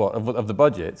idea of what of the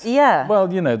budgets. Yeah. Well,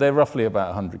 they're roughly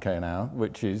about 100k an hour,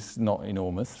 which is not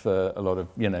enormous for a lot of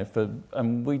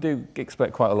and we do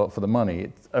expect quite a lot for the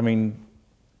money.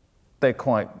 They're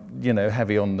quite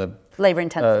heavy on the labour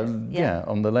intensive.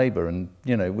 On the labour, and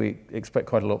we expect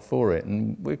quite a lot for it,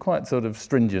 and we're quite sort of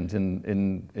stringent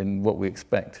in what we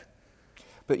expect.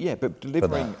 But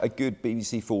delivering a good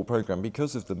BBC4 programme,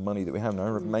 because of the money that we have, and I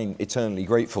remain eternally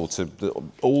grateful to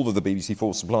all of the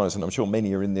BBC4 suppliers, and I'm sure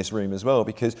many are in this room as well,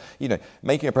 because,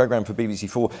 making a programme for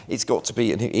BBC4, it's got to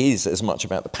be, and it is as much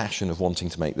about the passion of wanting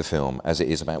to make the film as it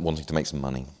is about wanting to make some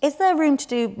money. Is there room to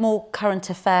do more current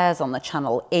affairs on the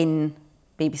channel in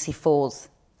BBC4's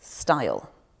style?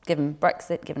 Given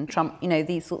Brexit, given Trump,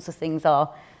 these sorts of things are,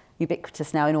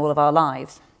 ubiquitous now in all of our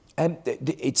lives.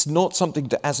 It's not something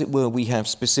that, as it were, we have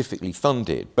specifically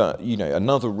funded, but, you know,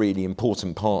 another really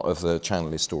important part of the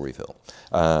channel is Storyville,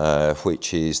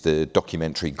 which is the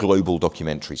global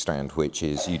documentary strand, which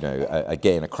is, you know,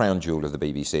 again, a crown jewel of the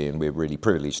BBC, and we're really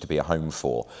privileged to be a home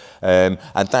for. And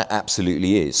that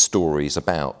absolutely is stories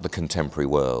about the contemporary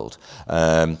world.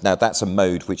 Now, that's a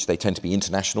mode which they tend to be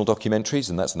international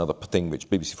documentaries, and that's another thing which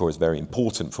BBC4 is very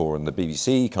important for, and the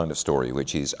BBC kind of story,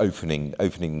 which is opening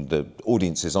the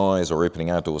audience's eyes, or opening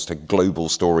our doors to global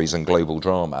stories and global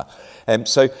drama.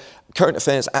 So current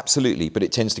affairs, absolutely, but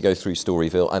it tends to go through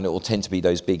Storyville, and it will tend to be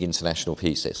those big international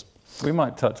pieces. We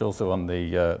might touch also on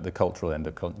the cultural end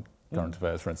of current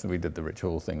affairs. For instance, we did the Rich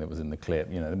Hall thing that was in the clip.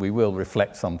 You know, we will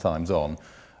reflect sometimes on,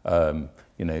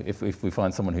 you know, if we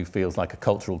find someone who feels like a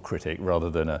cultural critic rather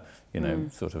than a, you know,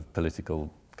 sort of political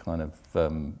kind of,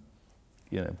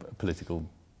 you know, political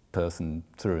person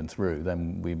through and through,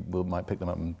 then we might pick them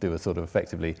up and do a sort of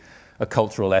effectively a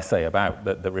cultural essay about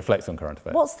that reflects on current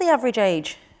affairs. What's the average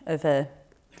age of a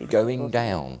BBC Going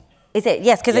down. Is it?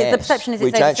 Yes, because the perception is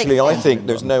it's which over actually 60. I think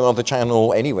there's no other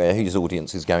channel anywhere whose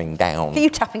audience is going down. Are you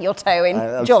tapping your toe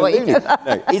in joy?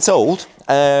 No, it's old,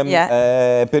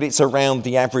 but it's around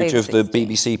the average Over of the 60.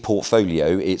 BBC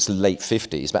portfolio. It's late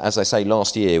 50s. But as I say,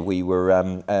 last year we were,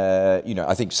 you know,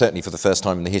 I think certainly for the first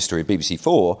time in the history of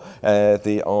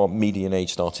BBC4, our median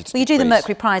age started to Well, you do the decrease.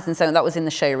 Mercury Prize and so on. That was in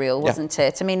the show reel, wasn't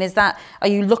it? I mean, are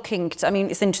you looking to, I mean,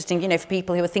 it's interesting, you know, for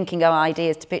people who are thinking of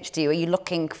ideas to pitch to you, are you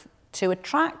looking to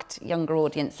attract younger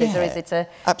audiences, or is it a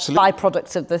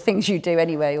byproduct of the things you do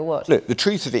anyway, or what? Look, the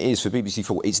truth of it is, for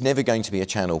BBC4, it's never going to be a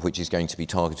channel which is going to be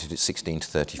targeted at 16 to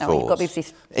 34. No, you've got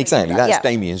BBC. Exactly, that's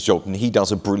Damien's job, and he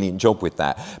does a brilliant job with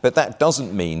that. But that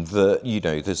doesn't mean that, you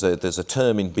know, there's a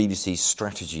term in BBC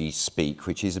strategy speak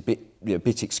which is a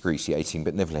bit excruciating,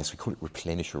 but nevertheless we call it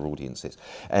replenisher audiences.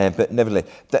 But nevertheless,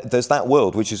 there's that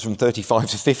world which is from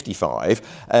 35 to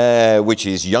 55, which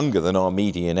is younger than our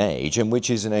median age, and which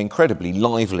is an incredibly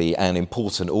lively and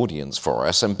important audience for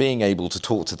us. And being able to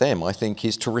talk to them, I think,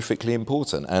 is terrifically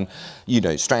important. And, you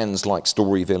know, strands like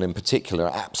Storyville in particular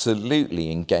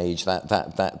absolutely engage that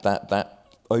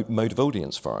mode of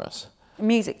audience for us.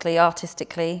 Musically,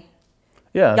 artistically,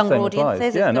 yeah, younger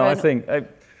audiences. Yeah, no, I think.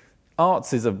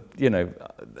 Arts is you know,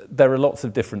 there are lots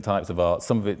of different types of art.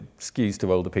 Some of it skews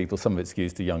to older people, some of it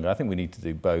skews to younger. I think we need to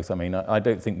do both. I mean, I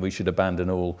don't think we should abandon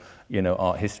all, you know,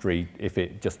 art history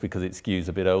just because it skews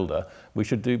a bit older. We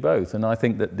should do both. And I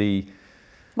think that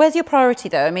Where's your priority,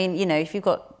 though? I mean, you know, if you've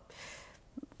got...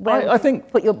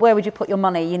 Where would you put your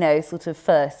money, you know, sort of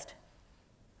first?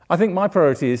 I think my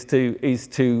priority is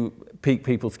to pique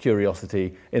people's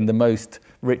curiosity in the most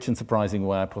rich and surprising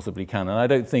way I possibly can. And I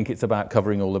don't think it's about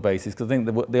covering all the bases, because I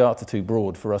think the arts are too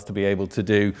broad for us to be able to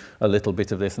do a little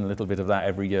bit of this and a little bit of that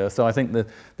every year. So I think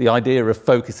the idea of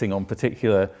focusing on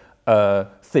particular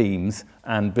themes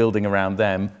and building around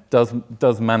them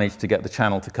does manage to get the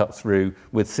channel to cut through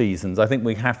with seasons. I think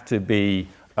we have to be,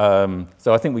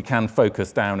 so I think we can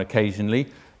focus down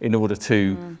occasionally in order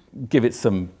to give it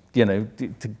some, you know,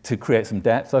 to create some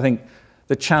depth. I think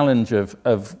the challenge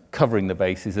of covering the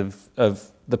bases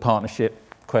of the partnership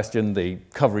question, the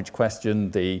coverage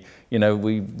question, you know,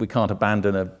 we can't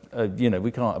abandon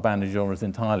we can't abandon genres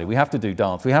entirely. We have to do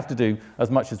dance. We have to do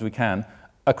as much as we can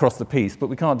across the piece, but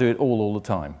we can't do it all the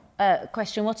time.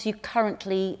 Question, what are you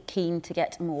currently keen to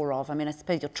get more of? I mean, I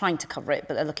suppose you're trying to cover it,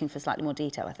 but they're looking for slightly more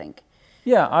detail, I think.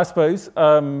 Yeah, I suppose.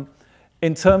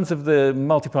 In terms of the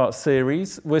multi-part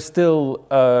series, we're still,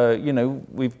 you know,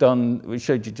 we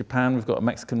showed you Japan, we've got a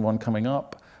Mexican one coming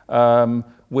up.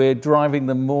 We're driving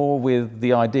them more with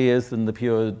the ideas than the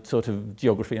pure sort of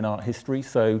geography and art history.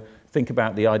 So think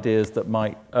about the ideas that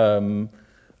might come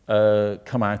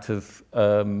out of,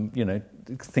 you know,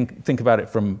 think about it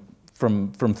from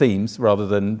themes rather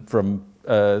than from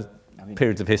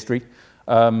periods of history.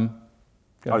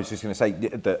 I was just going to say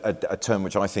a term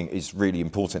which I think is really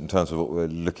important in terms of what we're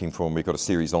looking for, and we've got a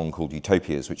series on called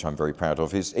Utopias, which I'm very proud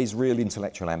of, is real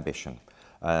intellectual ambition.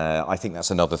 I think that's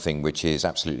another thing which is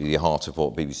absolutely the heart of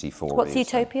what BBC4 is. What's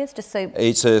Utopias? Just so...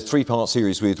 It's a 3-part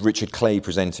series with Richard Clay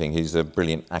presenting. He's a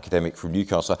brilliant academic from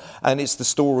Newcastle. And it's the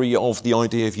story of the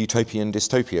idea of utopia and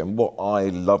dystopia. And what I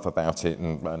love about it,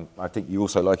 and I think you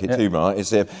also like it too, Mark,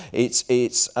 is that it's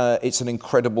an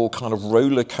incredible kind of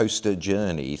roller coaster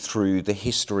journey through the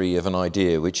history of an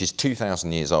idea which is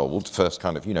 2,000 years old, first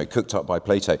kind of, you know, cooked up by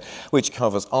Plato, which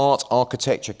covers art,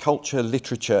 architecture, culture,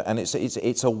 literature, and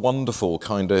it's a wonderful kind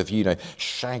kind of, you know,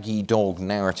 shaggy dog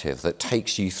narrative that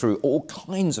takes you through all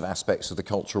kinds of aspects of the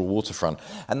cultural waterfront.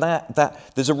 And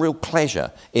that there's a real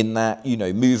pleasure in that, you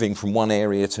know, moving from one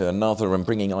area to another and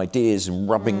bringing ideas and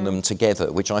rubbing them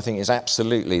together, which I think is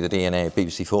absolutely the DNA of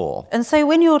BBC4. And so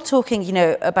when you're talking, you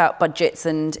know, about budgets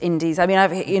and indies, I mean,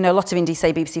 you know, a lot of indies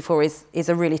say BBC4 is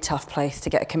a really tough place to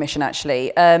get a commission,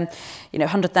 actually. You know,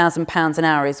 £100,000 an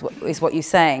hour is what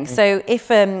you're saying. So if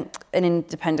an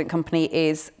independent company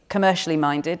is commercially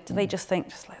minded, do they just think,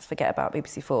 let's forget about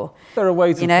BBC4? There are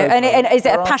ways, you know, and is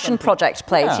it a passion project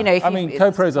place? Yeah. You know, I mean,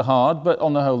 co-pros are hard, but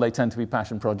on the whole, they tend to be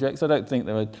passion projects. I don't think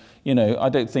there are, you know, I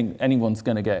don't think anyone's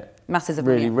going to get masses of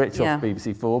really money. rich off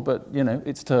BBC4, but you know,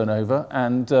 it's turnover,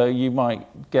 and you might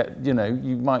get, you know,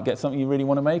 you might get something you really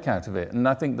want to make out of it. And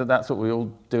I think that that's what we all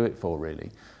do it for,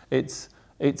 really.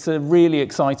 It's a really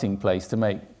exciting place to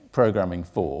make programming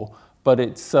for, but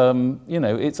it's you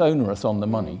know, it's onerous on the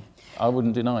money. I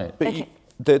wouldn't deny it. But okay.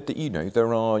 You know,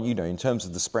 there are, you know, in terms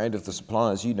of the spread of the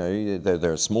suppliers, you know,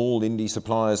 there are small indie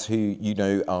suppliers who, you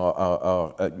know,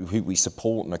 are who we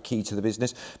support and are key to the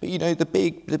business. But you know,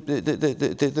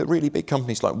 the really big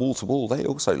companies like Wall to Wall, they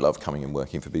also love coming and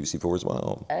working for BBC4 as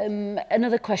well.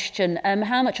 Another question: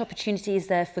 how much opportunity is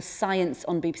there for science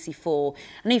on BBC4?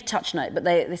 And you've touched on it, but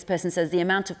this person says the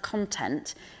amount of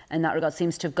content in that regard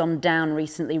seems to have gone down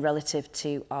recently relative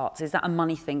to arts. Is that a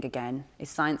money thing again? Is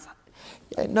science?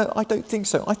 Yeah, no, I don't think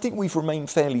so. I think we've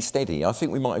remained fairly steady. I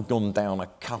think we might have gone down a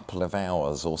couple of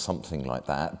hours or something like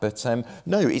that. But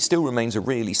no, it still remains a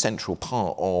really central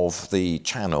part of the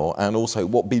channel. And also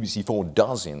what BBC4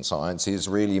 does in science is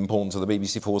really important to the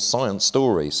BBC4 science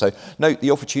story. So no,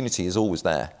 the opportunity is always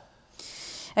there.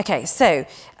 Okay, so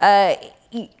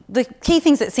the key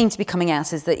things that seem to be coming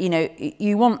out is that, you know,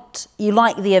 you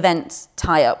like the event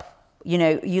tie-up. You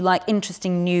know, you like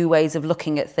interesting new ways of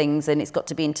looking at things, and it's got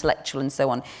to be intellectual and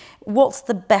so on. What's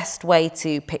the best way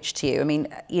to pitch to you? I mean,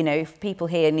 you know, if people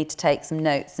here need to take some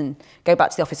notes and go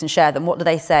back to the office and share them, what do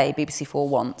they say BBC4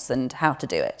 wants and how to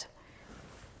do it?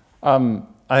 I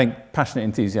think passionate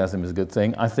enthusiasm is a good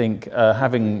thing. I think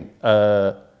having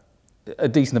a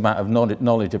decent amount of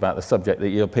knowledge about the subject that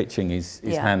you're pitching is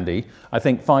handy. I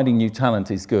think finding new talent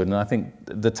is good, and I think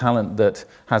the talent that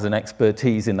has an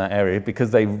expertise in that area, because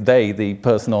the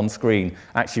person on screen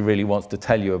actually really wants to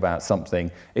tell you about something,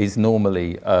 is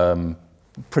normally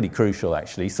pretty crucial,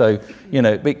 actually. So, you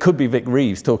know, it could be Vic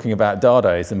Reeves talking about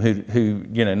Dadaism, who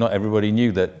you know, not everybody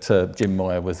knew that Jim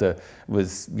Moyer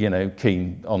was you know,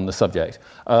 keen on the subject,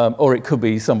 or it could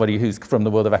be somebody who's from the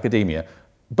world of academia.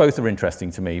 Both are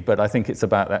interesting to me, but I think it's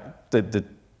about that the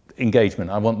engagement.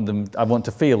 I want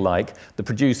to feel like the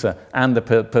producer and the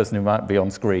person who might be on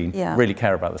screen really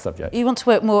care about the subject. You want to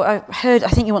work more. I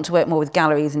think you want to work more with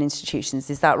galleries and institutions.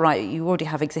 Is that right? You already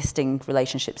have existing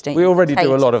relationships, don't you? We already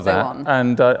do a lot of that,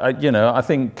 and you know, I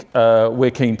think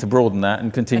we're keen to broaden that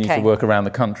and continue to work around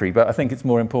the country. But I think it's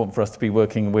more important for us to be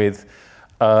working with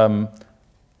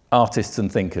artists and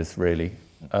thinkers, really.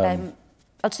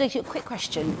 I'll just ask you a quick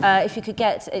question. If you could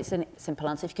get, it's a simple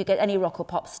answer, if you could get any rock or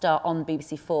pop star on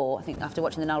BBC4, I think after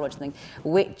watching the Nile Rodgers thing,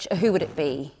 who would it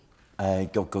be?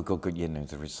 God, you know,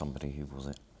 there is somebody, who was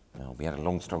it? Well, we had a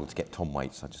long struggle to get Tom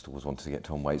Waits. I just always wanted to get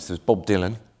Tom Waits. There's Bob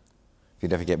Dylan. If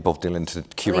you'd ever get Bob Dylan to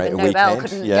curate a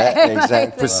weekend. Yeah,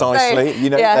 exactly, precisely. You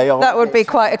know, they are, that would be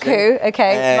quite a coup.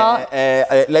 Okay, Mark.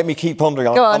 Let me keep pondering.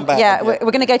 I'll come back. Yeah, we're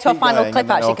going to go to our final clip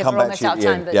actually because we're almost out of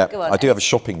time. But go on. I do have a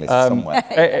shopping list somewhere.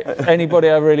 Anybody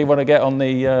I really want to get on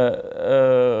the?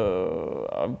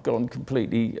 I've gone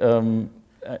completely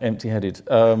empty-headed.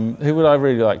 Who would I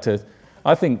really like to?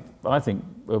 I think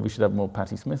we should have more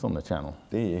Patti Smith on the channel.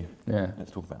 Do you? Yeah.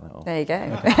 Let's talk about that. There you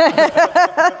go.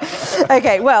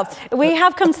 Okay, well, we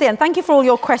have come to the end. Thank you for all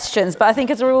your questions, but I think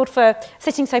as a reward for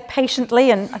sitting so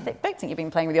patiently, and I don't think you've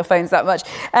been playing with your phones that much,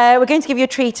 we're going to give you a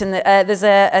treat, and there's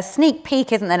a sneak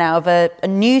peek, isn't there now, of a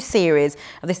new series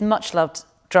of this much-loved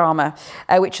drama,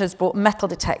 which has brought metal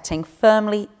detecting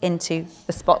firmly into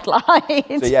the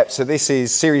spotlight. So this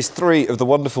is series 3 of The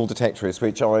Wonderful Detectorist,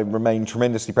 which I remain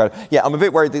tremendously proud of. Yeah, I'm a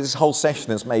bit worried that this whole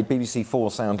session has made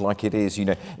BBC4 sound like it is, you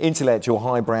know, intellectual,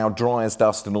 highbrow, dry as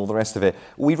dust and all the rest of it.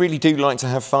 We really do like to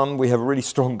have fun. We have a really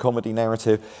strong comedy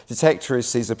narrative.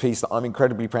 Detectorist is a piece that I'm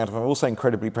incredibly proud of. I'm also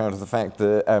incredibly proud of the fact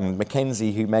that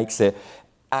Mackenzie, who makes it,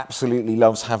 absolutely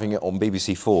loves having it on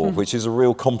BBC4, which is a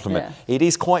real compliment. Yeah. It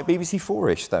is quite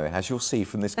BBC4-ish, though, as you'll see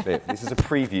from this clip. This is a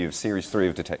preview of Series 3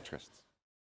 of Detectorists.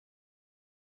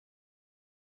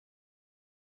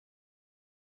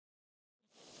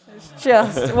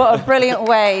 Just what a brilliant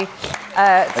way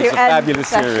to end the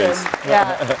session. Series.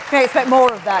 Yeah, we can expect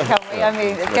more of that, can't we? I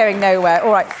mean, it's going nowhere.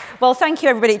 All right. Well, thank you,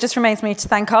 everybody. It just remains me to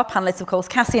thank our panellists, of course,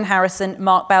 Cassian Harrison,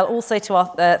 Mark Bell, also to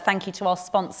our thank you to our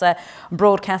sponsor,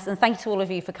 Broadcast, and thank you to all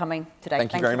of you for coming today.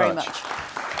 Thank you very much.